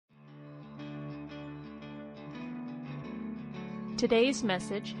Today's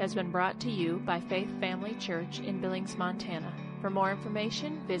message has been brought to you by Faith Family Church in Billings, Montana. For more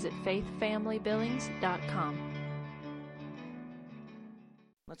information, visit faithfamilybillings.com.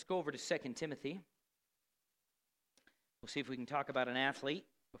 Let's go over to 2 Timothy. We'll see if we can talk about an athlete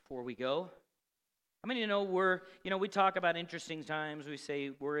before we go. How many know we talk about interesting times. We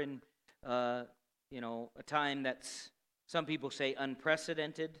say we're in, a time that's, some people say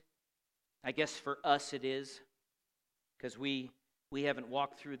unprecedented. I guess for us it is, because we haven't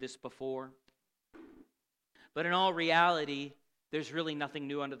walked through this before. But in all reality, there's really nothing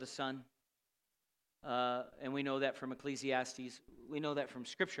new under the sun. And we know that from Ecclesiastes. We know that from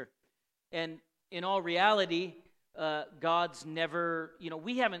Scripture. And in all reality, God's never,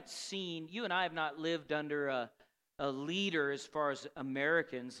 we haven't seen, you and I have not lived under a leader as far as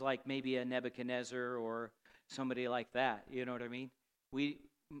Americans, like maybe a Nebuchadnezzar or somebody like that. You know what I mean?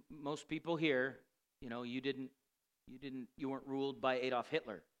 Most people here, you weren't ruled by Adolf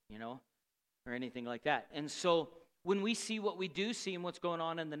Hitler, or anything like that. And so when we see what we do see and what's going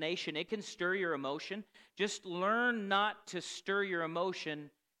on in the nation, it can stir your emotion. Just learn not to stir your emotion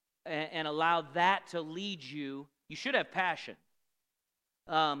and allow that to lead you. You should have passion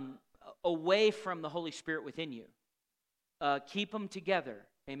away from the Holy Spirit within you. Keep them together.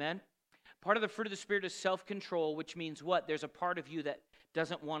 Amen? Part of the fruit of the Spirit is self-control, which means what? There's a part of you that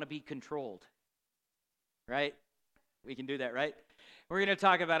doesn't want to be controlled. Right? We can do that, right? We're going to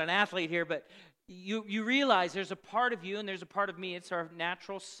talk about an athlete here, but you realize there's a part of you and there's a part of me. It's our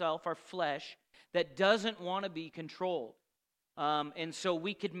natural self, our flesh, that doesn't want to be controlled. And so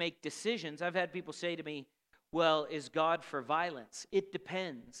we could make decisions. I've had people say to me, well, is God for violence? It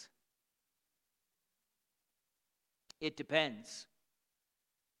depends. It depends.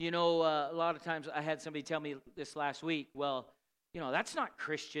 A lot of times I had somebody tell me this last week, well, that's not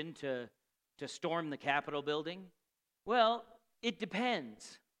Christian to storm the Capitol building. Well, it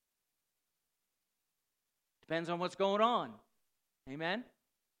depends. Depends on what's going on. Amen?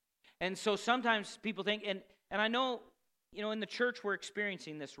 And so sometimes people think, and I know, in the church we're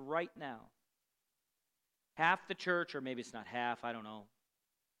experiencing this right now. Half the church, or maybe it's not half, I don't know,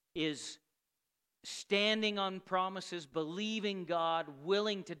 is standing on promises, believing God,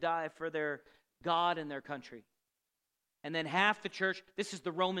 willing to die for their God and their country. And then half the church, this is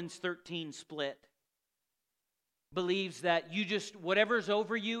the Romans 13 split, believes that whatever's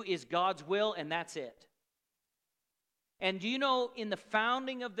over you is God's will, and that's it. And do you know, in the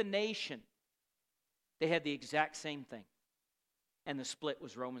founding of the nation, they had the exact same thing. And the split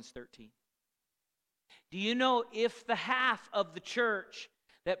was Romans 13. Do you know, if the half of the church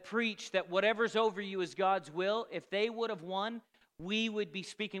that preached that whatever's over you is God's will, if they would have won, we would be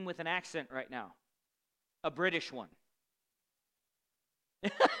speaking with an accent right now. A British one.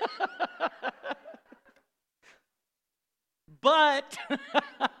 But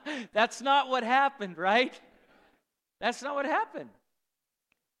that's not what happened, right? That's not what happened.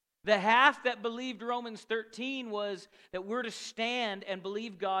 The half that believed Romans 13 was that we're to stand and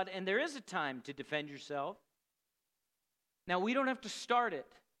believe God, and there is a time to defend yourself. Now, we don't have to start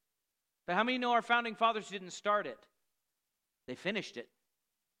it. But how many know our founding fathers didn't start it? They finished it.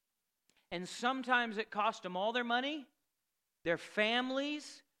 And sometimes it cost them all their money, their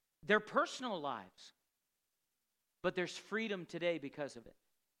families, their personal lives. But there's freedom today because of it.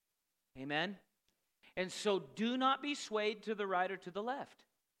 Amen? And so do not be swayed to the right or to the left.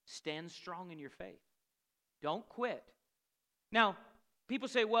 Stand strong in your faith. Don't quit. Now, people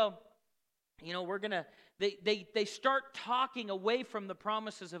say, well, we're going to... They start talking away from the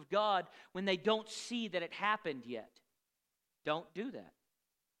promises of God when they don't see that it happened yet. Don't do that.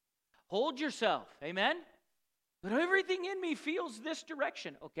 Hold yourself. Amen? But everything in me feels this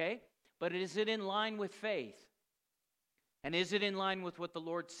direction. Okay? But is it in line with faith? And is it in line with what the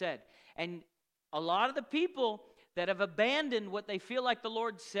Lord said? And a lot of the people that have abandoned what they feel like the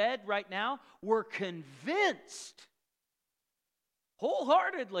Lord said right now were convinced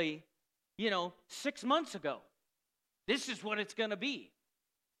wholeheartedly, 6 months ago. This is what it's going to be.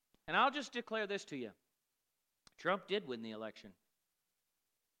 And I'll just declare this to you. Trump did win the election.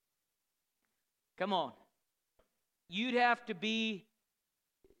 Come on. You'd have to be,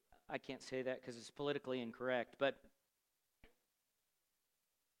 I can't say that because it's politically incorrect, but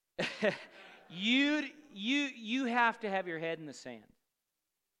you have to have your head in the sand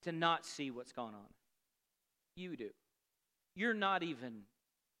to not see what's going on. You do. You're not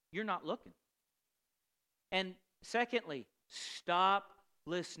looking. And secondly, stop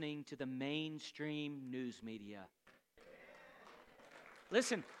listening to the mainstream news media.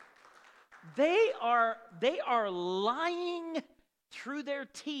 Listen, they are lying through their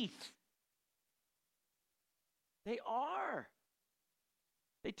teeth. They are.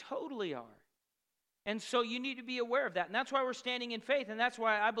 They totally are. And so you need to be aware of that. And that's why we're standing in faith. And that's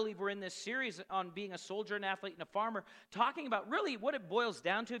why I believe we're in this series on being a soldier, an athlete, and a farmer, talking about really what it boils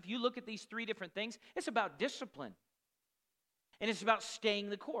down to. If you look at these three different things, it's about discipline. And it's about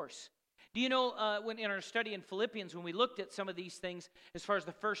staying the course. Do you know, when in our study in Philippians, when we looked at some of these things, as far as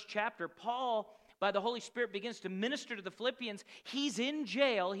the first chapter, Paul, by the Holy Spirit, begins to minister to the Philippians. He's in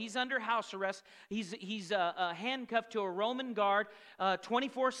jail. He's under house arrest. He's handcuffed to a Roman guard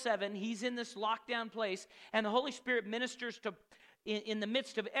 24/7. He's in this lockdown place. And the Holy Spirit ministers to, in the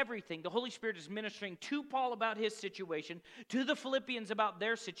midst of everything, the Holy Spirit is ministering to Paul about his situation, to the Philippians about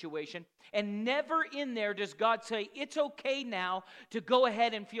their situation. And never in there does God say, it's okay now to go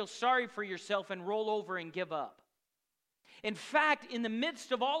ahead and feel sorry for yourself and roll over and give up. In fact, in the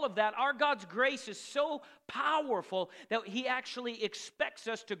midst of all of that, our God's grace is so powerful that He actually expects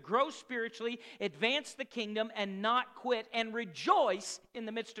us to grow spiritually, advance the kingdom, and not quit, and rejoice in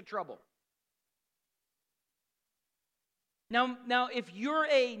the midst of trouble. Now, if you're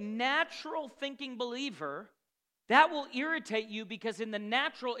a natural thinking believer, that will irritate you because in the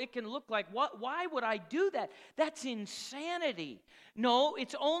natural it can look like, why would I do that? That's insanity. No,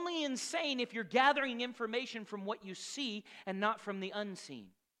 it's only insane if you're gathering information from what you see and not from the unseen.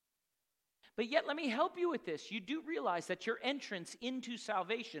 But yet, let me help you with this. You do realize that your entrance into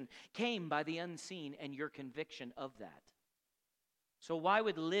salvation came by the unseen and your conviction of that. So why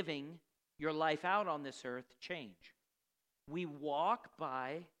would living your life out on this earth change? We walk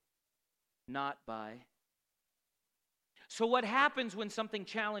by, not by. So what happens when something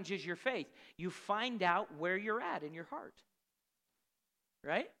challenges your faith? You find out where you're at in your heart.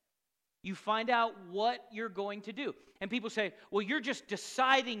 Right? You find out what you're going to do. And people say, well, you're just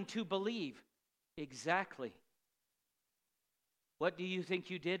deciding to believe. Exactly. What do you think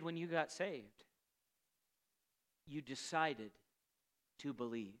you did when you got saved? You decided to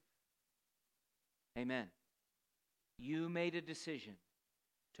believe. Amen. You made a decision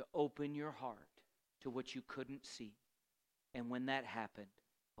to open your heart to what you couldn't see. And when that happened,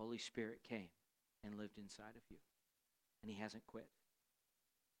 Holy Spirit came and lived inside of you. And He hasn't quit.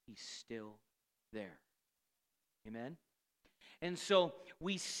 He's still there. Amen? And so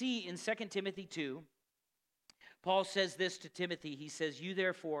we see in 2 Timothy 2, Paul says this to Timothy. He says, you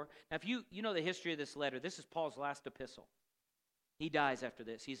therefore, now if you know the history of this letter, this is Paul's last epistle. He dies after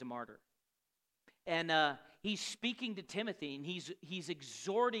this. He's a martyr. And he's speaking to Timothy, and he's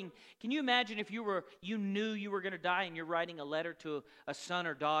exhorting. Can you imagine if you knew you were going to die, and you're writing a letter to a son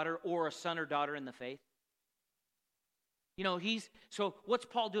or daughter in the faith? You know, so what's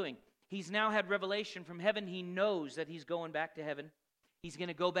Paul doing? He's now had revelation from heaven. He knows that he's going back to heaven. He's going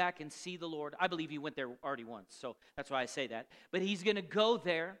to go back and see the Lord. I believe he went there already once, so that's why I say that. But he's going to go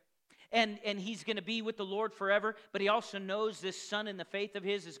there. And he's going to be with the Lord forever, but he also knows this son in the faith of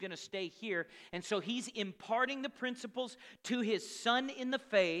his is going to stay here. And so he's imparting the principles to his son in the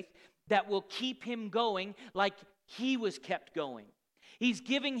faith that will keep him going like he was kept going. He's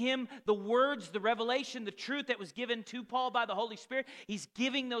giving him the words, the revelation, the truth that was given to Paul by the Holy Spirit. He's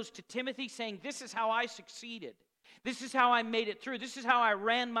giving those to Timothy, saying, this is how I succeeded. This is how I made it through. This is how I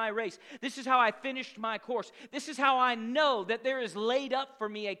ran my race. This is how I finished my course. This is how I know that there is laid up for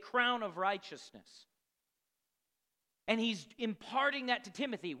me a crown of righteousness. And he's imparting that to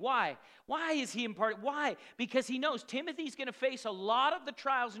Timothy. Why? Why is he imparting? Why? Because he knows Timothy's going to face a lot of the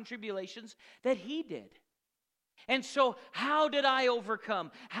trials and tribulations that he did. And so, how did I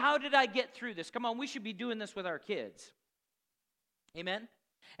overcome? How did I get through this? Come on, we should be doing this with our kids. Amen?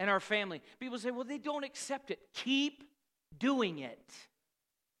 And our family. People say, well, they don't accept it. Keep doing it.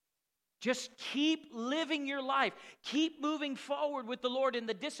 Just keep living your life. Keep moving forward with the Lord in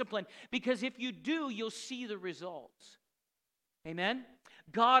the discipline. Because if you do, you'll see the results. Amen?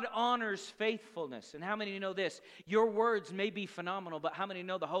 God honors faithfulness. And how many know this? Your words may be phenomenal, but how many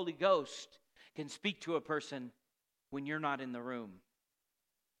know the Holy Ghost can speak to a person when you're not in the room?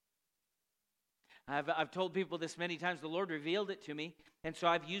 I've told people this many times. The Lord revealed it to me, and so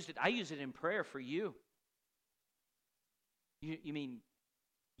I've used it. I use it in prayer for you. You mean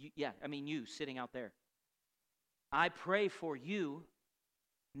you sitting out there. I pray for you,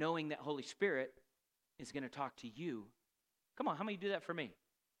 knowing that Holy Spirit is going to talk to you. Come on, how many do that for me?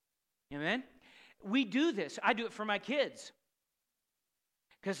 Amen? We do this. I do it for my kids.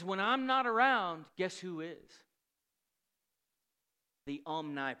 Because when I'm not around, guess who is? The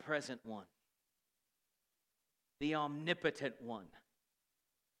omnipresent one. The omnipotent one.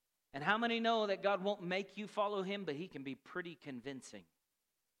 And how many know that God won't make you follow him, but he can be pretty convincing?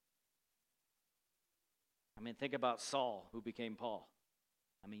 I mean, think about Saul, who became Paul.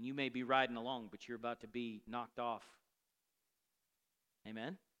 I mean, you may be riding along, but you're about to be knocked off.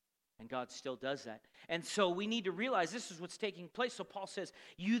 Amen? And God still does that. And so we need to realize this is what's taking place. So Paul says,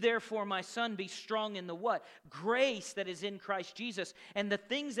 you therefore, my son, be strong in the what? Grace that is in Christ Jesus. And the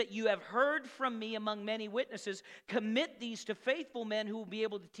things that you have heard from me among many witnesses, commit these to faithful men who will be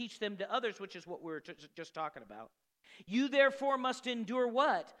able to teach them to others, which is what we were just talking about. You therefore must endure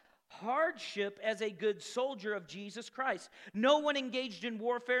what? Hardship as a good soldier of Jesus Christ. No one engaged in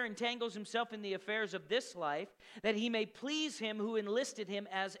warfare entangles himself in the affairs of this life, that he may please him who enlisted him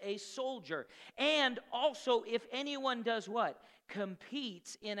as a soldier. And also, if anyone does what?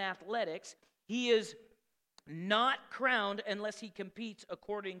 Competes in athletics, he is not crowned unless he competes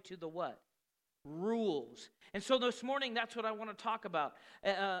according to the what? Rules. And so this morning, that's what I want to talk about.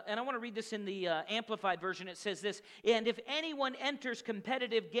 And I want to read this in the Amplified Version. It says this, and if anyone enters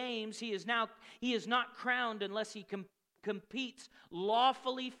competitive games, he is not crowned unless he competes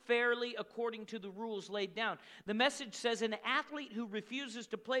lawfully, fairly, according to the rules laid down. The Message says an athlete who refuses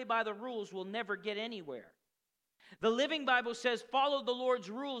to play by the rules will never get anywhere. The Living Bible says follow the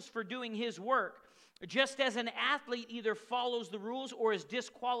Lord's rules for doing his work, just as an athlete either follows the rules or is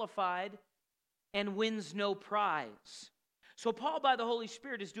disqualified and wins no prize. So Paul, by the Holy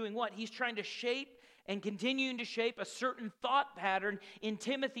Spirit, is doing what? He's trying to shape and continuing to shape a certain thought pattern in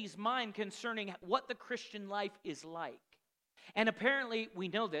Timothy's mind concerning what the Christian life is like. And apparently, we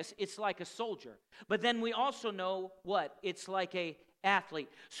know this, it's like a soldier. But then we also know what? It's like an athlete.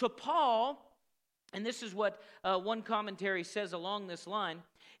 So Paul, and this is what one commentary says along this line,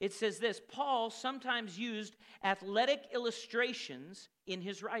 it says this, Paul sometimes used athletic illustrations in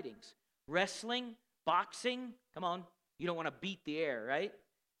his writings. Wrestling, boxing, come on, you don't want to beat the air, right?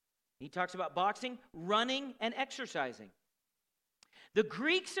 He talks about boxing, running, and exercising. The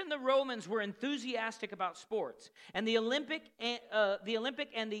Greeks and the Romans were enthusiastic about sports, and the Olympic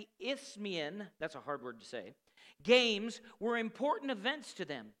and the Isthmian, that's a hard word to say, games were important events to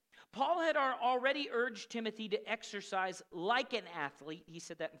them. Paul had already urged Timothy to exercise like an athlete. He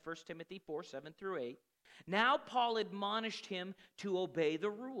said that in 1 Timothy 4, 7 through 8. Now Paul admonished him to obey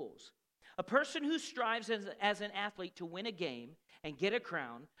the rules. A person who strives as an athlete to win a game and get a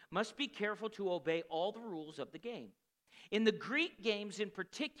crown must be careful to obey all the rules of the game. In the Greek games in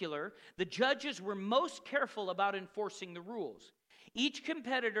particular, the judges were most careful about enforcing the rules. Each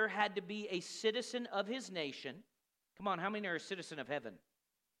competitor had to be a citizen of his nation. Come on, how many are a citizen of heaven?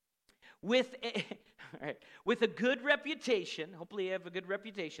 With a good reputation. Hopefully you have a good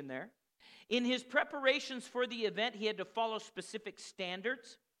reputation there. In his preparations for the event, he had to follow specific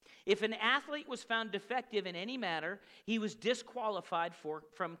standards. If an athlete was found defective in any matter, he was disqualified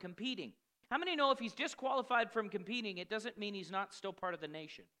from competing. How many know if he's disqualified from competing, it doesn't mean he's not still part of the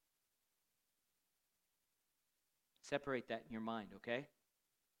nation? Separate that in your mind, okay?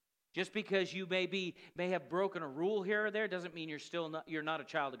 Just because you may have broken a rule here or there doesn't mean you're not a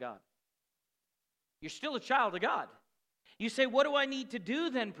child of God. You're still a child of God. You say, what do I need to do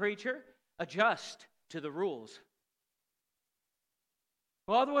then, preacher? Adjust to the rules.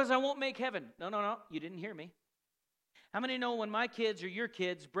 Well, otherwise I won't make heaven. No, you didn't hear me. How many know when my kids or your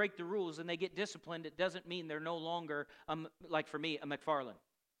kids break the rules and they get disciplined, it doesn't mean they're no longer, like for me, a McFarland.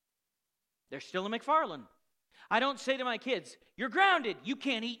 They're still a McFarland. I don't say to my kids, you're grounded. You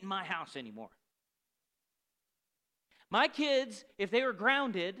can't eat in my house anymore. My kids, if they were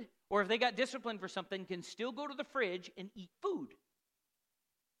grounded or if they got disciplined for something, can still go to the fridge and eat food.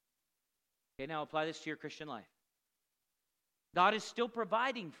 Okay, now apply this to your Christian life. God is still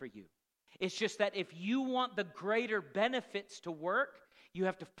providing for you. It's just that if you want the greater benefits to work, you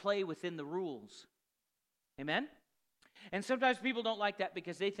have to play within the rules. Amen? And sometimes people don't like that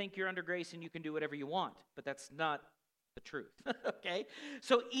because they think you're under grace and you can do whatever you want. But that's not the truth. Okay?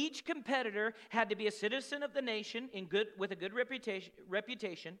 So each competitor had to be a citizen of the nation with a good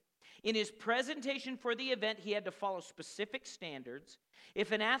reputation. In his presentation for the event, he had to follow specific standards.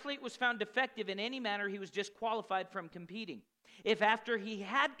 If an athlete was found defective in any manner, he was disqualified from competing. If after he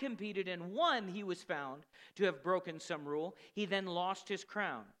had competed and won, he was found to have broken some rule, he then lost his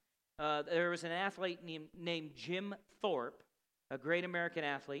crown. There was an athlete named Jim Thorpe, a great American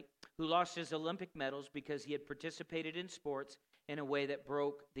athlete, who lost his Olympic medals because he had participated in sports in a way that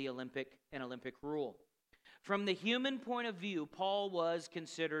broke the Olympic rule. From the human point of view, Paul was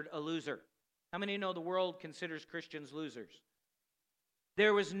considered a loser. How many know the world considers Christians losers?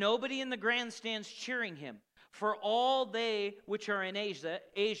 There was nobody in the grandstands cheering him. For all they which are in Asia,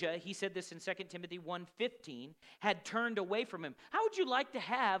 he said this in 2 Timothy 1:15, had turned away from him. How would you like to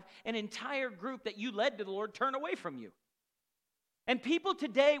have an entire group that you led to the Lord turn away from you? And people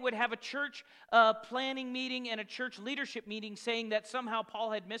today would have a church planning meeting and a church leadership meeting saying that somehow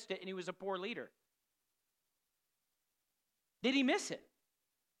Paul had missed it and he was a poor leader. Did he miss it?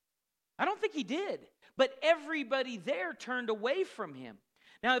 I don't think he did. But everybody there turned away from him.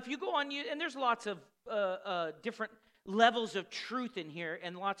 Now, if you go on, and there's lots of different levels of truth in here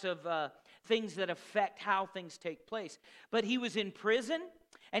and lots of things that affect how things take place. But he was in prison,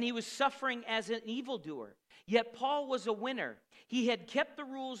 and he was suffering as an evildoer. Yet Paul was a winner. He had kept the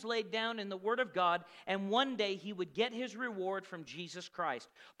rules laid down in the Word of God, and one day he would get his reward from Jesus Christ.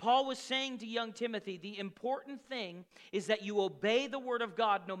 Paul was saying to young Timothy, the important thing is that you obey the Word of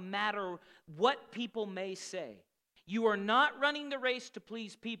God no matter what people may say. You are not running the race to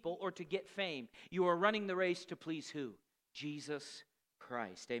please people or to get fame. You are running the race to please who? Jesus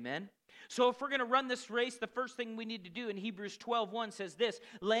Christ. Amen? So if we're going to run this race, the first thing we need to do in Hebrews 12:1 says this,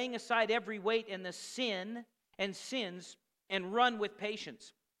 laying aside every weight and the sin and sins and run with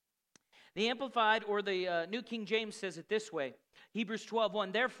patience. The Amplified or the New King James says it this way, Hebrews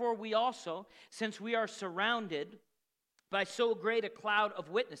 12:1, therefore we also, since we are surrounded by so great a cloud of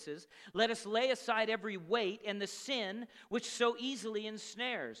witnesses, let us lay aside every weight and the sin which so easily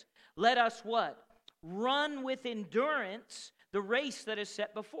ensnares. Let us what? Run with endurance the race that is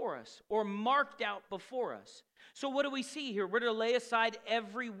set before us, or marked out before us. So what do we see here? We're to lay aside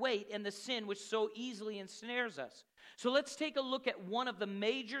every weight and the sin which so easily ensnares us. So let's take a look at one of the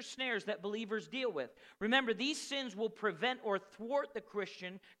major snares that believers deal with. Remember, these sins will prevent or thwart the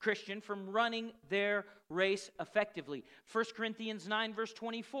Christian from running their race effectively. 1 Corinthians 9, verse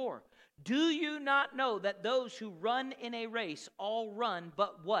 24. Do you not know that those who run in a race all run,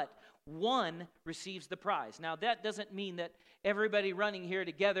 but what? One receives the prize. Now, that doesn't mean that everybody running here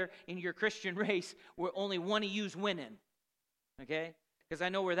together in your Christian race, where only one of you's winning. Okay? Because I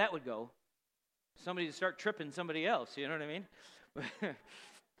know where that would go. Somebody to start tripping somebody else, you know what I mean?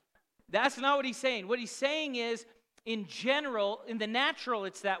 That's not what he's saying. What he's saying is, in general, in the natural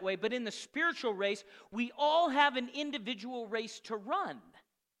it's that way, but in the spiritual race, we all have an individual race to run.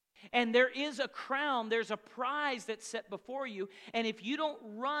 And there is a crown, there's a prize that's set before you, and if you don't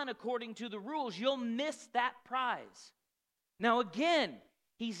run according to the rules, you'll miss that prize. Now again,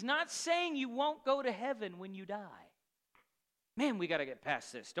 he's not saying you won't go to heaven when you die. Man, we got to get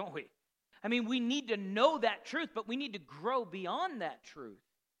past this, don't we? I mean, we need to know that truth, but we need to grow beyond that truth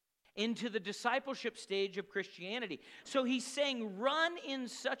into the discipleship stage of Christianity. So he's saying, run in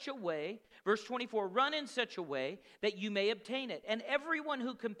such a way, verse 24, run in such a way that you may obtain it. And everyone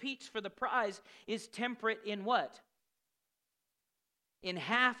who competes for the prize is temperate in what? In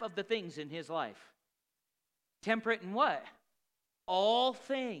half of the things in his life. Temperate in what? All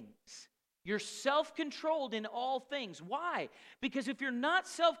things. You're self-controlled in all things. Why? Because if you're not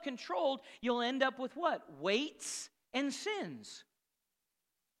self-controlled, you'll end up with what? Weights and sins.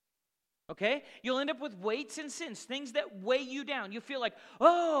 Okay? You'll end up with weights and sins, things that weigh you down. You feel like,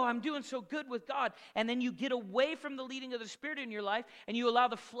 oh, I'm doing so good with God. And then you get away from the leading of the Spirit in your life, and you allow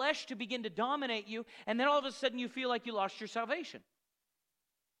the flesh to begin to dominate you, and then all of a sudden you feel like you lost your salvation.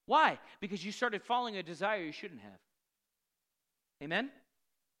 Why? Because you started following a desire you shouldn't have. Amen?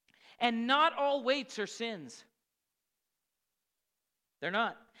 And not all weights are sins. They're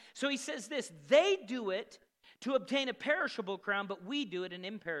not. So he says this, they do it to obtain a perishable crown, but we do it an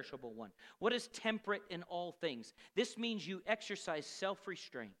imperishable one. What is temperate in all things? This means you exercise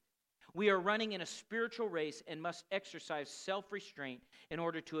self-restraint. We are running in a spiritual race and must exercise self-restraint in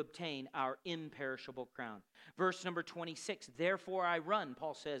order to obtain our imperishable crown. Verse number 26, therefore I run,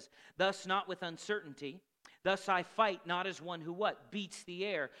 Paul says, thus not with uncertainty. Thus I fight, not as one who what? Beats the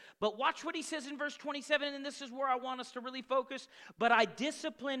air. But watch what he says in verse 27, and this is where I want us to really focus. But I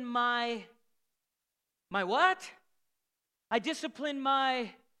discipline my what? I discipline my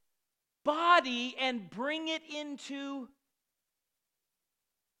body and bring it into...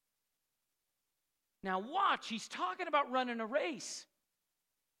 Now watch, he's talking about running a race.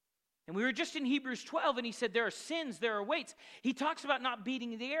 And we were just in Hebrews 12, and he said there are sins, there are weights. He talks about not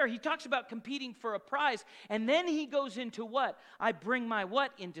beating the air. He talks about competing for a prize. And then he goes into what? I bring my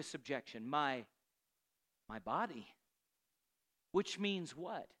what into subjection? My body. Which means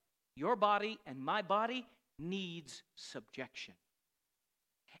what? Your body and my body needs subjection.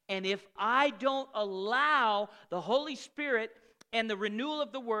 And if I don't allow the Holy Spirit and the renewal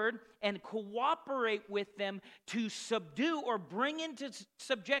of the Word and cooperate with them to subdue or bring into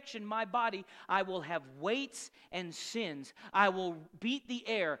subjection my body, I will have weights and sins. I will beat the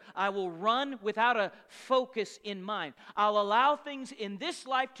air. I will run without a focus in mind. I'll allow things in this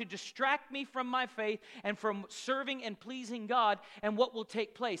life to distract me from my faith and from serving and pleasing God. And what will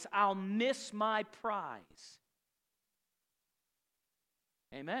take place? I'll miss my prize.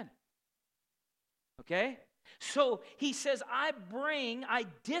 Amen. Okay? So he says, I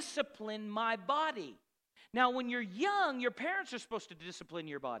discipline my body. Now, when you're young, your parents are supposed to discipline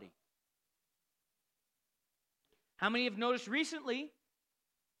your body. How many have noticed recently,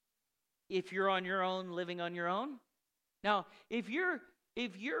 if you're on your own, living on your own? Now, if you're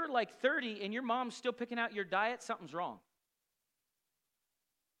like 30 and your mom's still picking out your diet, something's wrong.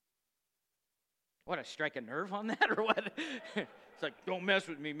 What, I strike a nerve on that or what? It's like, don't mess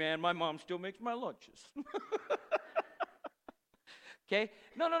with me, man. My mom still makes my lunches. Okay?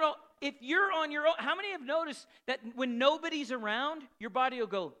 No. If you're on your own, how many have noticed that when nobody's around, your body will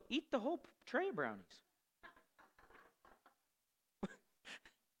go, eat the whole tray of brownies?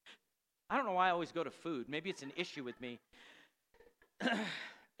 I don't know why I always go to food. Maybe it's an issue with me.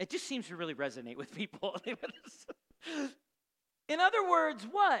 It just seems to really resonate with people. In other words,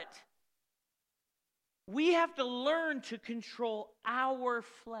 what? We have to learn to control our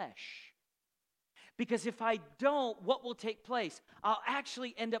flesh. Because if I don't, what will take place? I'll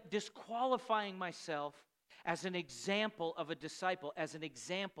actually end up disqualifying myself as an example of a disciple, as an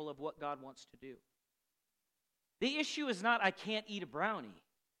example of what God wants to do. The issue is not I can't eat a brownie.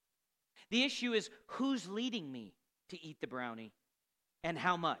 The issue is who's leading me to eat the brownie and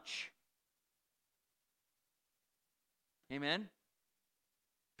how much. Amen?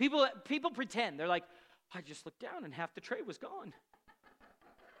 People pretend. They're like, I just looked down and half the tray was gone.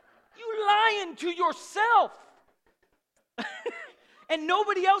 You lying to yourself. And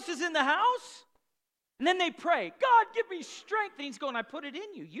nobody else is in the house. And then they pray, God, give me strength. And he's going, I put it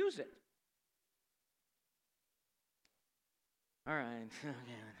in you. Use it. All right.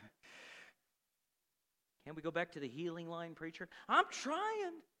 Can we go back to the healing line, preacher? I'm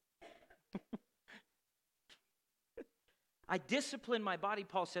trying. I discipline my body,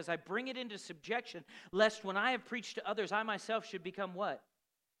 Paul says. I bring it into subjection, lest when I have preached to others, I myself should become what?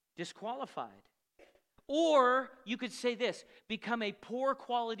 Disqualified. Or you could say this, become a poor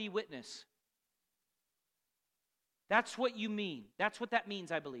quality witness. That's what you mean. That's what that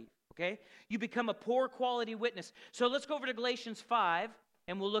means, I believe. Okay? You become a poor quality witness. So let's go over to Galatians 5,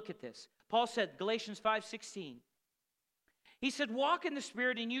 and we'll look at this. Paul said, Galatians 5:16. He said, walk in the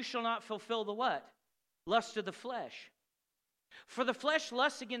Spirit, and you shall not fulfill the what? Lust of the flesh. For the flesh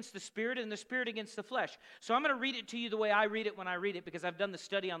lusts against the Spirit, and the Spirit against the flesh. So I'm going to read it to you the way I read it when I read it, because I've done the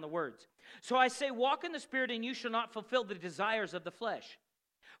study on the words. So I say, walk in the Spirit, and you shall not fulfill the desires of the flesh.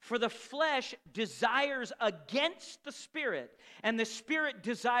 For the flesh desires against the Spirit, and the Spirit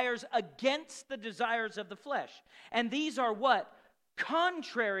desires against the desires of the flesh. And these are what?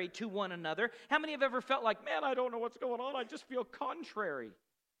 Contrary to one another. How many have ever felt like, man, I don't know what's going on. I just feel contrary.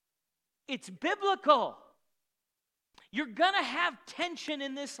 It's biblical. You're going to have tension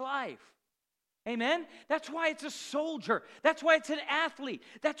in this life. Amen? That's why it's a soldier. That's why it's an athlete.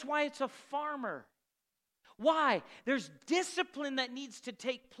 That's why it's a farmer. Why? There's discipline that needs to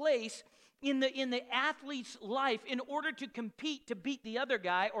take place in the athlete's life in order to compete to beat the other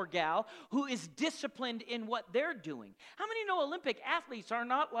guy or gal who is disciplined in what they're doing. How many know Olympic athletes are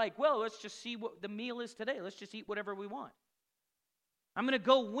not like, well, let's just see what the meal is today. Let's just eat whatever we want. I'm going to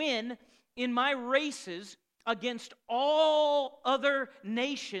go win in my races against all other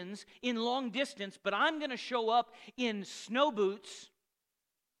nations in long distance, but I'm going to show up in snow boots,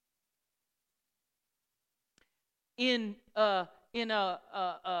 in a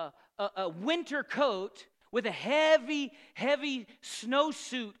winter coat with a heavy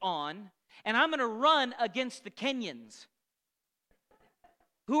snowsuit on, and I'm going to run against the Kenyans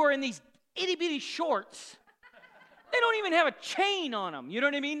who are in these itty-bitty shorts. They don't even have a chain on them, you know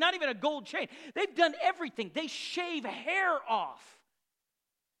what I mean? Not even a gold chain. They've done everything. They shave hair off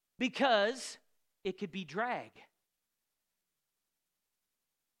because it could be drag.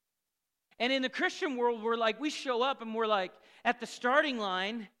 And in the Christian world, we're like, we show up and we're like, at the starting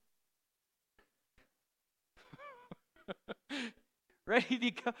line, ready to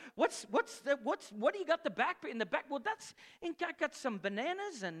go. What do you got in the back? Well, I got some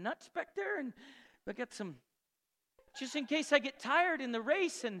bananas and nuts back there, and I got some, just in case I get tired in the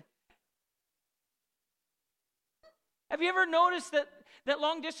race. And have you ever noticed that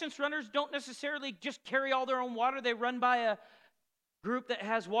long distance runners don't necessarily just carry all their own water? They run by a group that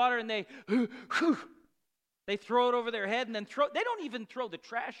has water, and they throw it over their head, and then they don't even throw the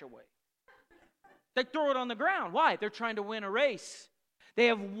trash away. They throw it on the ground. Why? They're trying to win a race. They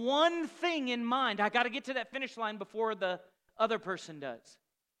have one thing in mind. I got to get to that finish line before the other person does.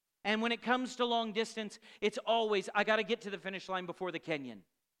 And when it comes to long distance, it's always, I got to get to the finish line before the Kenyan.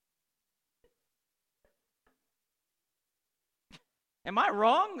 Am I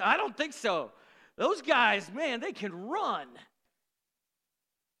wrong? I don't think so. Those guys, man, they can run.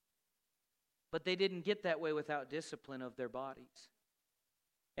 But they didn't get that way without discipline of their bodies.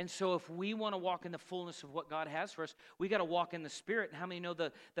 And so if we want to walk in the fullness of what God has for us, we got to walk in the Spirit. And how many know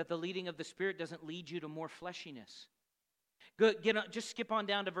that the leading of the Spirit doesn't lead you to more fleshiness? Good. Just skip on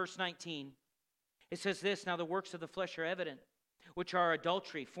down to verse 19. It says this, now the works of the flesh are evident, which are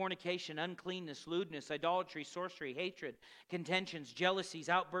adultery, fornication, uncleanness, lewdness, idolatry, sorcery, hatred, contentions, jealousies,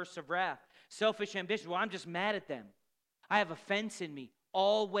 outbursts of wrath, selfish ambition. Well, I'm just mad at them. I have offense in me,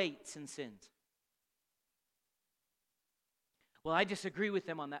 all weights and sins. Well, I disagree with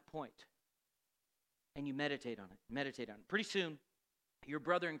them on that point. And you meditate on it. Pretty soon, your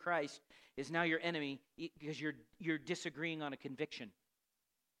brother in Christ is now your enemy because you're disagreeing on a conviction.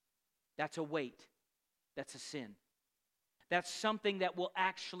 That's a weight. That's a sin. That's something that will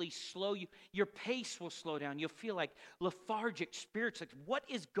actually slow you. Your pace will slow down. You'll feel like lethargic spirits. Like, what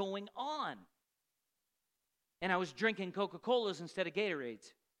is going on? And I was drinking Coca-Colas instead of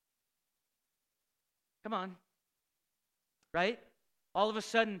Gatorades. Come on. Right? All of a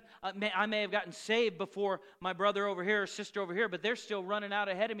sudden, I may have gotten saved before my brother over here or sister over here, but they're still running out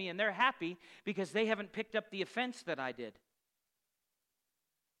ahead of me, and they're happy because they haven't picked up the offense that I did.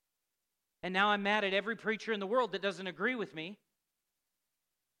 And now I'm mad at every preacher in the world that doesn't agree with me.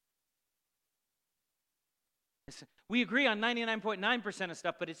 We agree on 99.9% of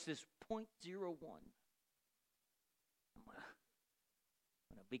stuff, but it's this 0.01.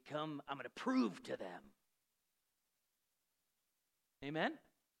 I'm going to prove to them. Amen?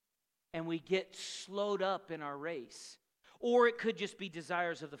 And we get slowed up in our race. Or it could just be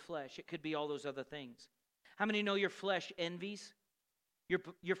desires of the flesh. It could be all those other things. How many know your flesh envies?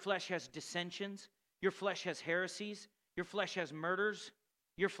 Your flesh has dissensions. Your flesh has heresies. Your flesh has murders.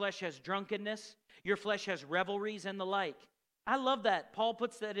 Your flesh has drunkenness. Your flesh has revelries and the like. I love that. Paul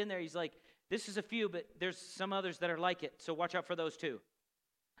puts that in there. He's like, this is a few, but there's some others that are like it. So watch out for those too.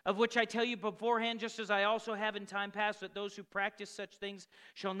 Of which I tell you beforehand, just as I also have in time past, that those who practice such things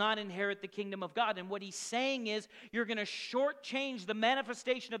shall not inherit the kingdom of God. And what he's saying is, you're going to shortchange the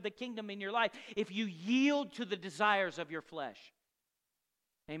manifestation of the kingdom in your life if you yield to the desires of your flesh.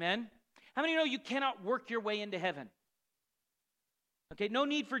 Amen? How many know you cannot work your way into heaven? Okay, no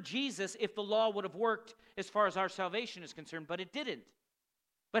need for Jesus if the law would have worked as far as our salvation is concerned, but it didn't.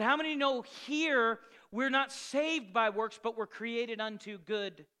 But how many know here we're not saved by works, but we're created unto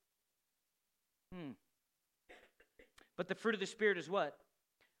good? But the fruit of the Spirit is what?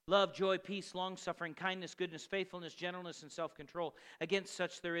 Love, joy, peace, long-suffering, kindness, goodness, faithfulness, gentleness, and self-control. Against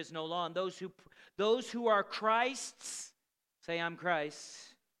such there is no law. And those who are Christ's, say I'm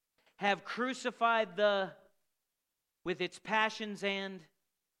Christ, have crucified with its passions and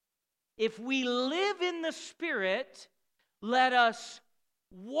if we live in the Spirit, let us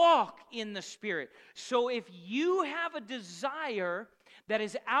walk in the Spirit. So if you have a desire that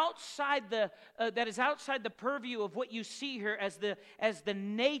is outside the purview of what you see here as the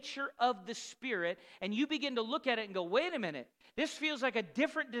nature of the Spirit, and you begin to look at it and go, wait a minute, this feels like a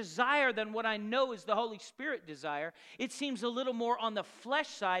different desire than what I know is the Holy Spirit desire. It seems a little more on the flesh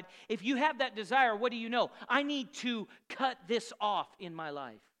side. If you have that desire, what do you know? I need to cut this off in my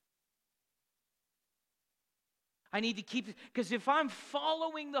life. I need to keep, because if I'm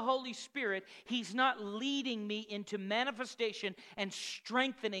following the Holy Spirit, He's not leading me into manifestation and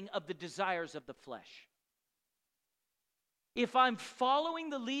strengthening of the desires of the flesh. If I'm following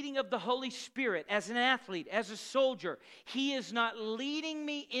the leading of the Holy Spirit as an athlete, as a soldier, He is not leading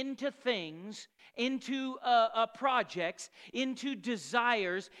me into things, into projects, into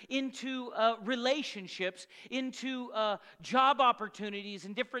desires, into relationships, into job opportunities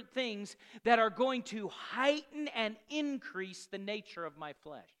and different things that are going to heighten and increase the nature of my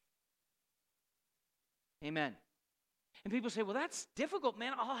flesh. Amen. And people say, well, that's difficult,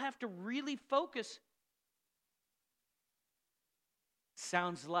 man. I'll have to really focus.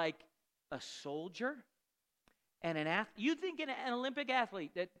 Sounds like a soldier and an athlete. You think an Olympic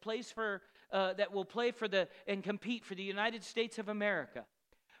athlete that plays for, that will play for and compete for the United States of America,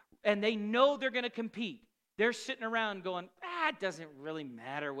 and they know they're going to compete. They're sitting around going, it doesn't really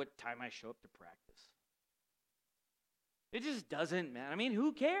matter what time I show up to practice. It just doesn't matter. I mean,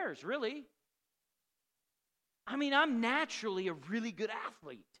 who cares, really? I mean, I'm naturally a really good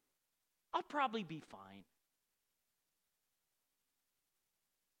athlete. I'll probably be fine.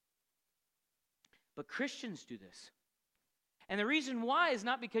 But Christians do this. And the reason why is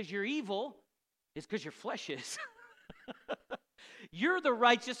not because you're evil, it's because your flesh is. You're the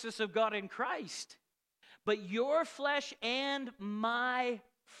righteousness of God in Christ. But your flesh and my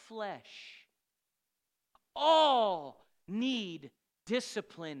flesh all need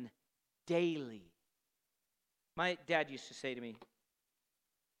discipline daily. My dad used to say to me,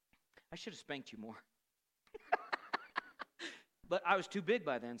 I should have spanked you more. But I was too big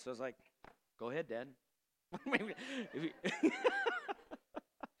by then, so I was like, go ahead, Dad.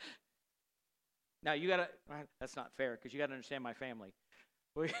 Now, that's not fair, because you got to understand my family.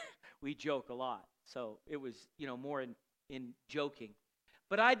 We joke a lot, so it was, more in joking.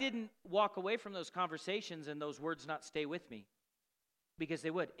 But I didn't walk away from those conversations and those words not stay with me, because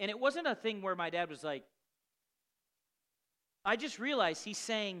they would. And it wasn't a thing where my dad was like, I just realized he's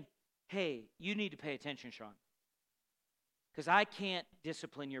saying, hey, you need to pay attention, Sean, because I can't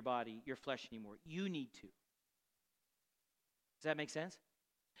discipline your body, your flesh anymore. You need to. Does that make sense?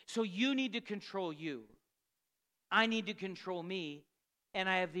 So you need to control you. I need to control me, and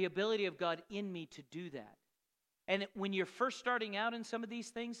I have the ability of God in me to do that. And when you're first starting out in some of these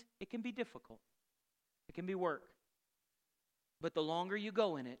things, it can be difficult. It can be work. But the longer you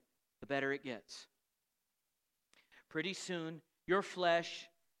go in it, the better it gets. Pretty soon, your flesh,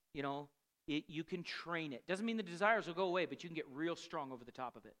 you can train it. Doesn't mean the desires will go away, but you can get real strong over the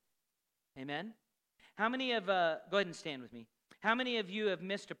top of it. Amen? How many of, go ahead and stand with me. How many of you have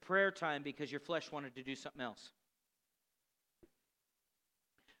missed a prayer time because your flesh wanted to do something else?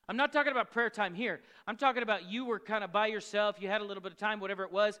 I'm not talking about prayer time here. I'm talking about you were kind of by yourself, you had a little bit of time, whatever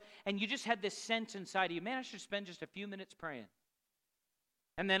it was, and you just had this sense inside of you, man, I should spend just a few minutes praying.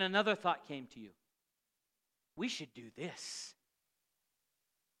 And then another thought came to you. We should do this.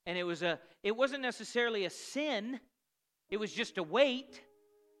 And it wasn't necessarily a sin. It was just a weight.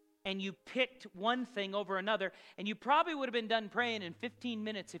 And you picked one thing over another. And you probably would have been done praying in 15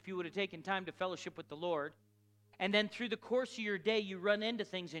 minutes if you would have taken time to fellowship with the Lord. And then through the course of your day, you run into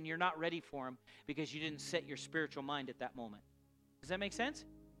things and you're not ready for them because you didn't set your spiritual mind at that moment. Does that make sense?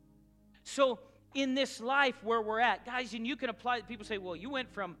 So in this life where we're at, guys, and you can apply, people say, well, you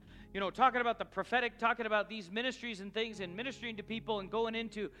went from, talking about the prophetic, talking about these ministries and things and ministering to people and going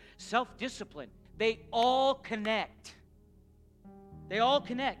into self-discipline. They all connect. They all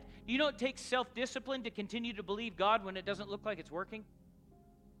connect. Do you know it takes self-discipline to continue to believe God when it doesn't look like it's working?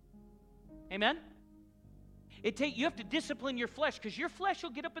 Amen? You have to discipline your flesh, because your flesh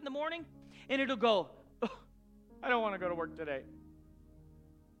will get up in the morning and it'll go, oh, I don't want to go to work today.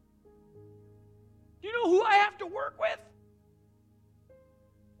 Do you know who I have to work with?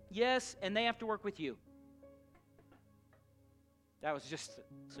 Yes, and they have to work with you. That was just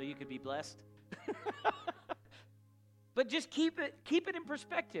so you could be blessed. But just keep it in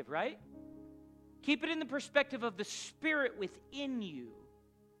perspective, right? Keep it in the perspective of the Spirit within you.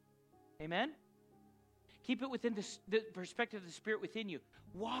 Amen? Keep it within the perspective of the Spirit within you.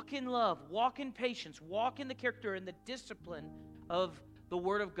 Walk in love, walk in patience, walk in the character and the discipline of the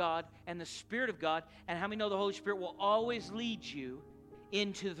Word of God and the Spirit of God. And how many know the Holy Spirit will always lead you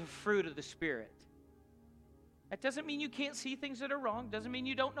into the fruit of the Spirit? That doesn't mean you can't see things that are wrong. Doesn't mean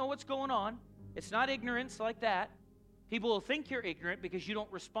you don't know what's going on. It's not ignorance like that. People will think you're ignorant because you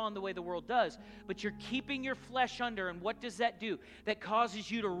don't respond the way the world does. But you're keeping your flesh under, and what does that do? That causes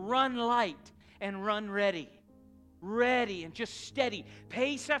you to run light and run ready. Ready and just steady.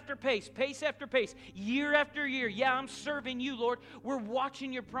 Pace after pace, pace after pace, year after year. Yeah, I'm serving you, Lord. We're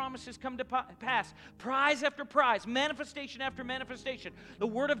watching your promises come to pass. Prize after prize, manifestation after manifestation. The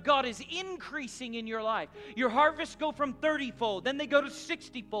Word of God is increasing in your life. Your harvests go from 30-fold, then they go to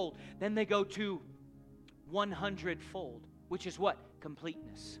 60-fold, then they go to 100-fold, which is what?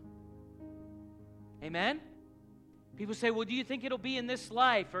 Completeness. Amen? People say, well, do you think it'll be in this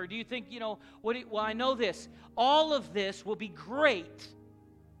life? Or do you think, well, I know this. All of this will be great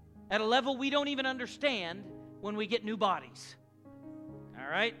at a level we don't even understand when we get new bodies. All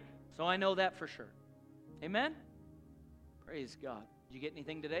right? So I know that for sure. Amen? Praise God. Did you get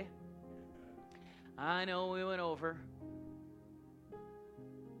anything today? I know we went over.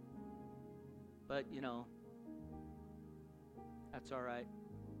 But, that's all right.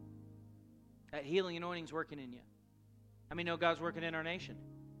 That healing anointing's working in you. How many know God's working in our nation?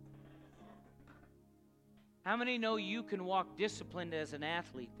 How many know you can walk disciplined as an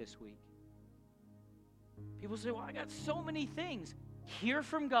athlete this week? People say, well, I got so many things. Hear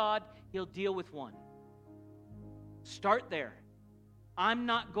from God, He'll deal with one. Start there. I'm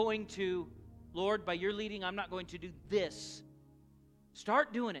not going to, Lord, by your leading, I'm not going to do this.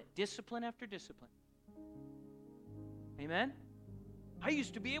 Start doing it, discipline after discipline. Amen? I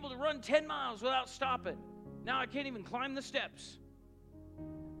used to be able to run 10 miles without stopping. Now I can't even climb the steps.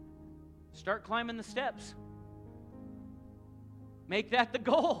 Start climbing the steps. Make that the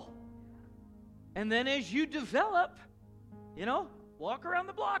goal. And then as you develop, walk around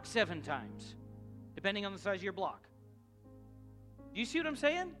the block 7 times, depending on the size of your block. Do you see what I'm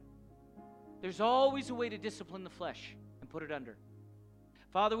saying? There's always a way to discipline the flesh and put it under.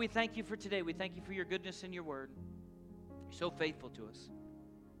 Father, we thank you for today. We thank you for your goodness and your word. You're so faithful to us.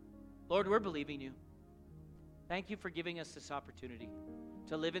 Lord, we're believing you. Thank you for giving us this opportunity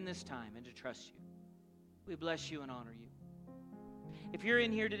to live in this time and to trust you. We bless you and honor you. If you're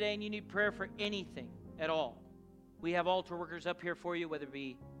in here today and you need prayer for anything at all, we have altar workers up here for you, whether it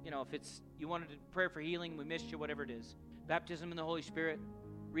be, if it's you wanted to prayer for healing, we missed you, whatever it is. Baptism in the Holy Spirit,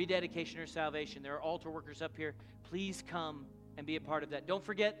 rededication or salvation. There are altar workers up here. Please come and be a part of that. Don't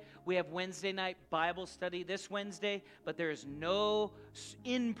forget, we have Wednesday night Bible study this Wednesday, but there is no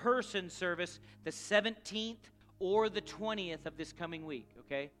in-person service the 17th or the 20th of this coming week,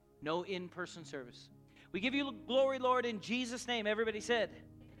 okay? No in-person service. We give you glory, Lord, in Jesus' name. Everybody said,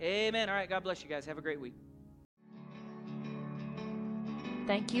 amen. All right, God bless you guys. Have a great week.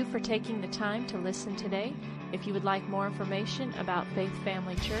 Thank you for taking the time to listen today. If you would like more information about Faith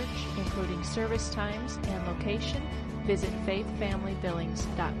Family Church, including service times and location, visit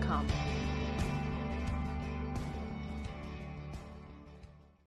faithfamilybillings.com.